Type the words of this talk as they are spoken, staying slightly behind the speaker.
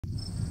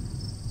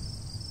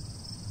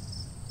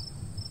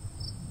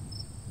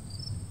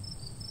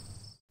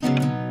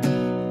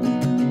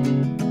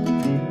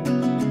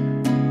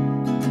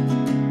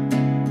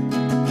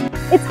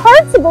It's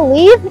hard to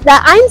believe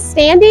that I'm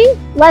standing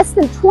less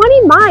than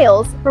 20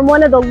 miles from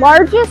one of the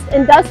largest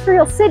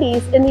industrial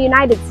cities in the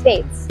United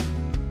States.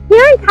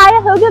 Here in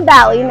Cuyahoga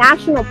Valley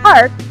National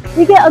Park,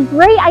 we get a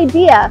great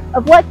idea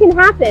of what can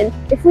happen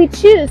if we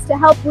choose to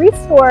help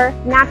restore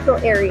natural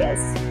areas.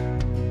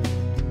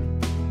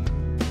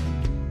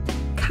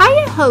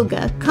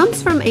 Cuyahoga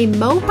comes from a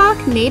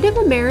Mohawk Native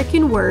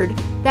American word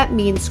that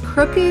means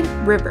crooked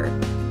river.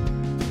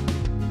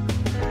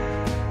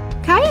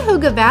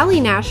 Cuyahoga Valley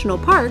National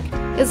Park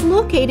is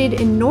located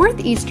in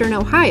northeastern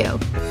Ohio,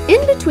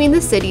 in between the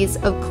cities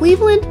of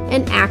Cleveland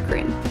and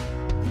Akron.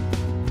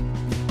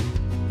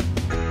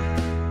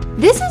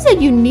 This is a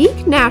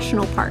unique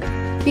national park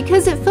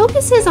because it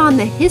focuses on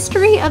the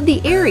history of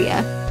the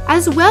area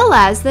as well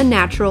as the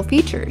natural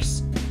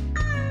features.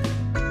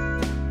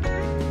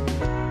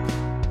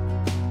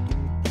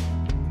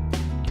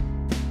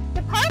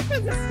 The park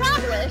was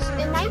established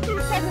in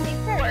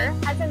 1974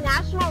 as a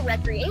national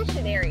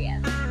recreation area.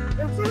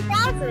 In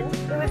 2000, it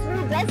was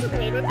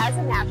redesignated as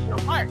a national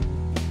park.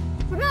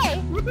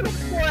 Today, you can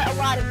explore a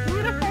lot of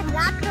beautiful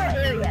natural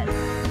areas,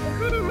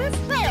 including this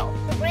trail,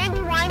 the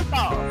Brandywine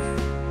Falls.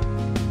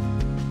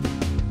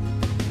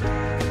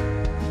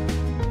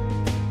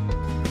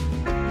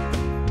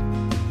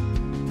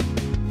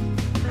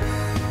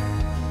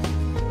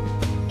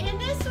 And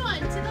this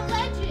one to the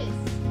ledges.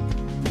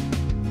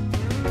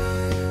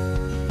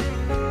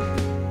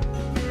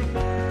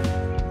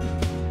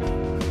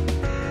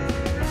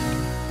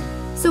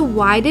 So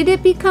why did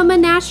it become a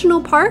national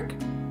park?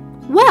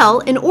 Well,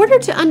 in order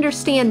to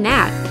understand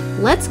that,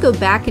 let's go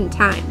back in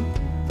time.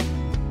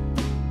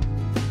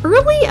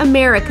 Early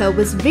America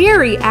was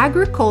very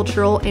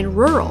agricultural and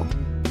rural.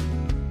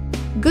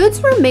 Goods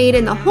were made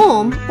in the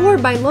home or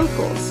by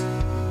locals.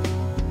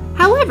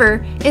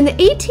 However, in the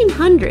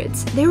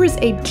 1800s, there was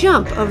a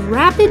jump of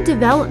rapid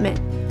development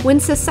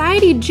when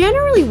society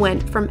generally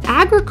went from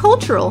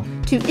agricultural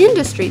to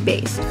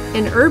industry-based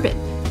and urban.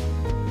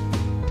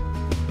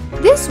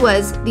 This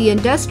was the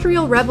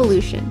Industrial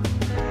Revolution.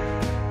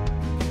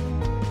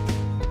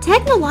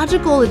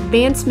 Technological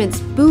advancements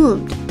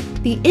boomed.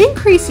 The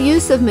increased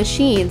use of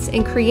machines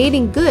in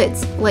creating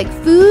goods like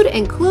food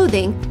and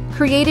clothing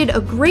created a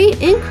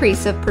great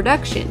increase of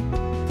production,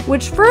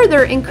 which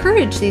further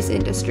encouraged these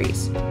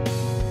industries.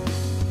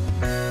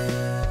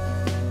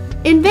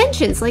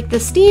 Inventions like the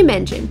steam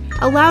engine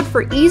allowed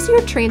for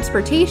easier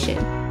transportation.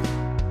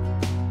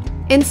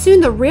 And soon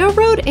the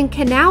railroad and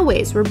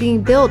canalways were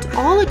being built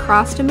all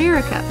across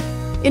America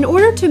in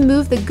order to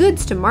move the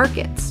goods to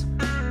markets.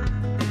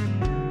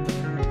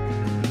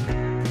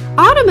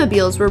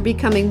 Automobiles were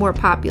becoming more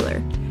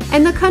popular,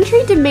 and the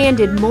country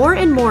demanded more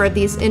and more of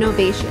these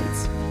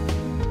innovations.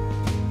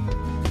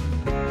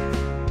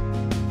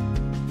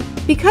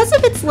 Because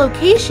of its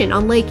location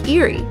on Lake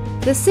Erie,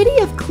 the city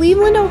of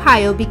Cleveland,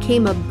 Ohio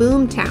became a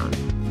boom town.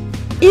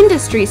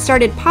 Industries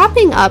started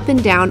popping up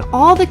and down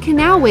all the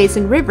canalways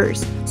and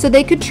rivers so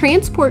they could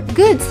transport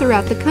goods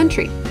throughout the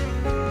country.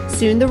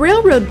 Soon the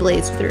railroad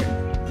blazed through.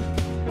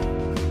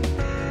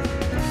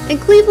 And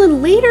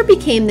Cleveland later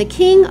became the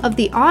king of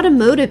the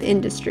automotive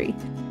industry,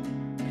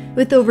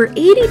 with over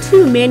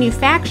 82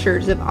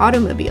 manufacturers of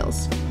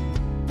automobiles.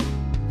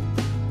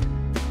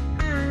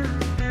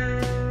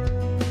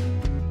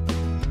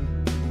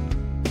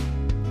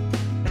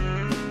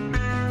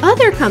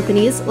 Other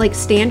companies like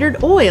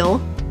Standard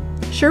Oil,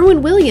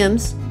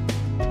 Sherwin-Williams,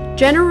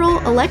 General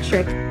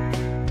Electric,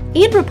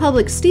 and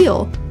Republic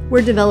Steel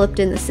were developed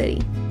in the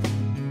city.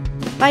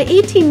 By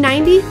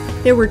 1890,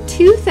 there were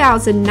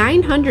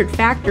 2,900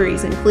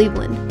 factories in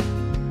Cleveland.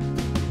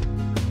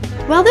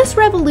 While this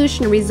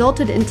revolution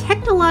resulted in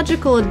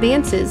technological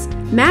advances,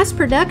 mass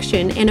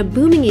production, and a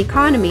booming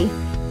economy,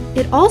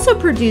 it also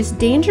produced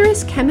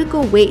dangerous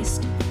chemical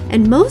waste,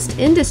 and most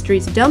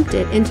industries dumped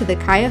it into the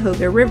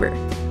Cuyahoga River.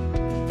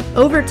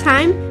 Over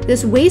time,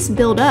 this waste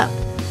built up.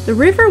 The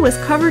river was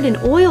covered in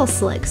oil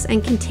slicks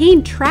and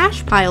contained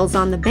trash piles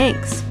on the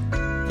banks.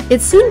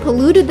 It soon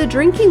polluted the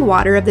drinking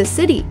water of the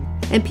city,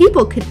 and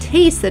people could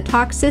taste the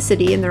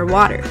toxicity in their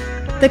water.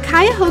 The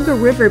Cuyahoga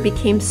River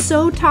became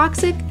so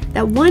toxic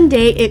that one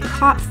day it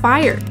caught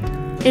fire.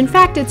 In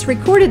fact, it's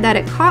recorded that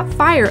it caught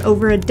fire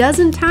over a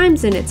dozen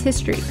times in its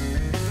history.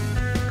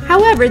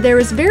 However, there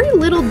was very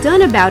little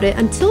done about it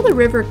until the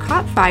river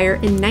caught fire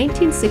in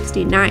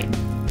 1969.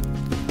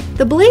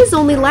 The blaze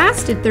only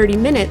lasted 30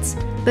 minutes,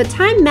 but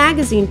Time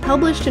magazine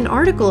published an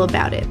article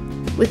about it,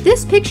 with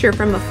this picture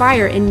from a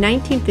fire in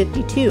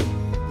 1952.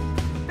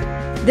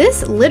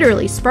 This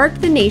literally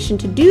sparked the nation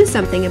to do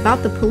something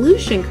about the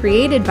pollution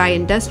created by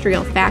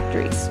industrial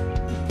factories.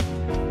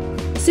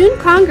 Soon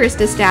Congress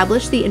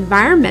established the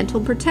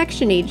Environmental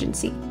Protection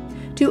Agency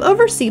to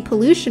oversee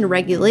pollution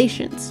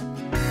regulations.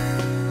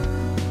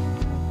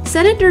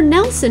 Senator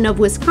Nelson of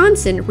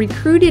Wisconsin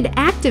recruited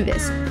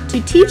activists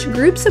to teach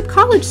groups of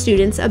college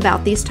students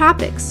about these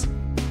topics.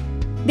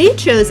 They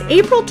chose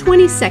April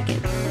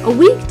 22nd, a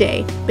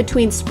weekday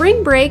between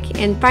spring break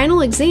and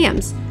final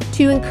exams,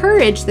 to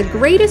encourage the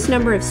greatest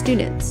number of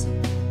students.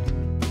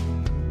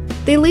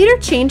 They later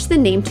changed the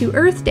name to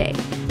Earth Day,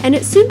 and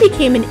it soon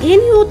became an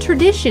annual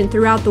tradition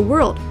throughout the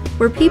world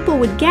where people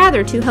would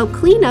gather to help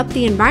clean up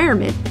the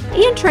environment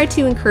and try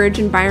to encourage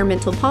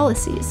environmental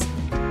policies.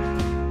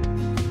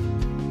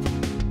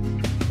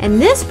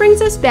 And this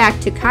brings us back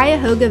to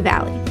Cuyahoga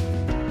Valley.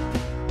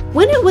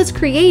 When it was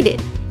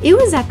created, it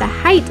was at the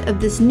height of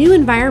this new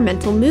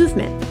environmental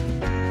movement.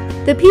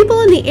 The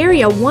people in the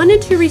area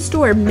wanted to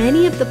restore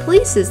many of the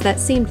places that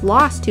seemed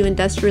lost to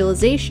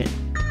industrialization.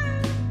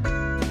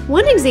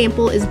 One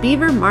example is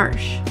Beaver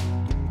Marsh.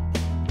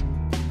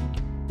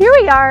 Here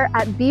we are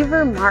at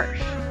Beaver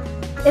Marsh.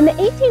 In the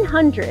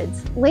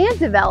 1800s, land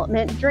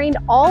development drained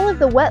all of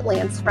the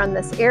wetlands from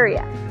this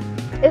area.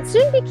 It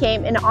soon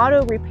became an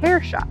auto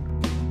repair shop.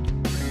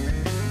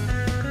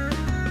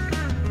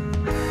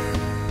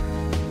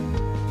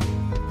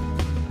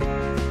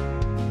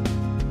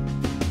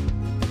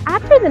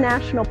 After the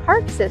National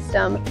Park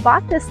System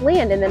bought this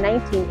land in the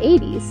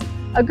 1980s,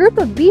 a group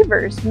of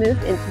beavers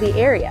moved into the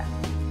area.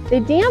 They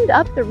dammed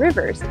up the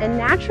rivers and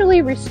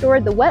naturally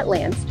restored the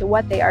wetlands to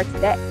what they are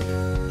today.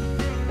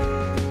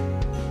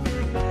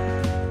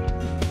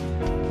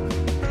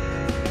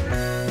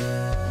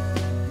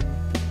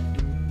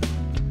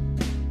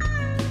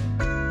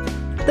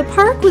 The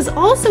park was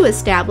also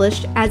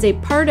established as a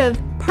part of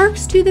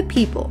Parks to the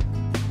People,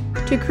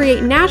 to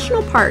create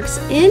national parks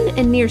in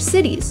and near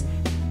cities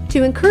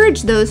to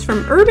encourage those from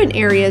urban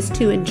areas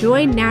to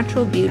enjoy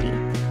natural beauty.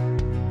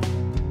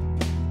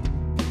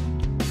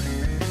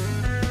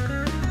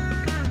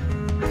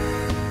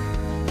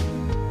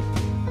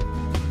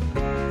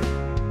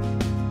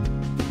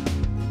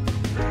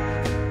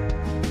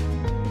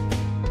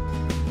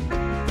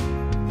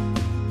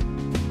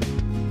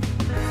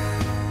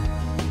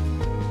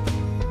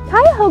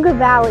 Cuyahoga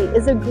Valley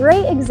is a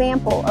great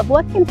example of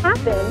what can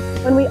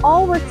happen when we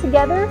all work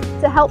together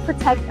to help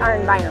protect our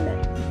environment.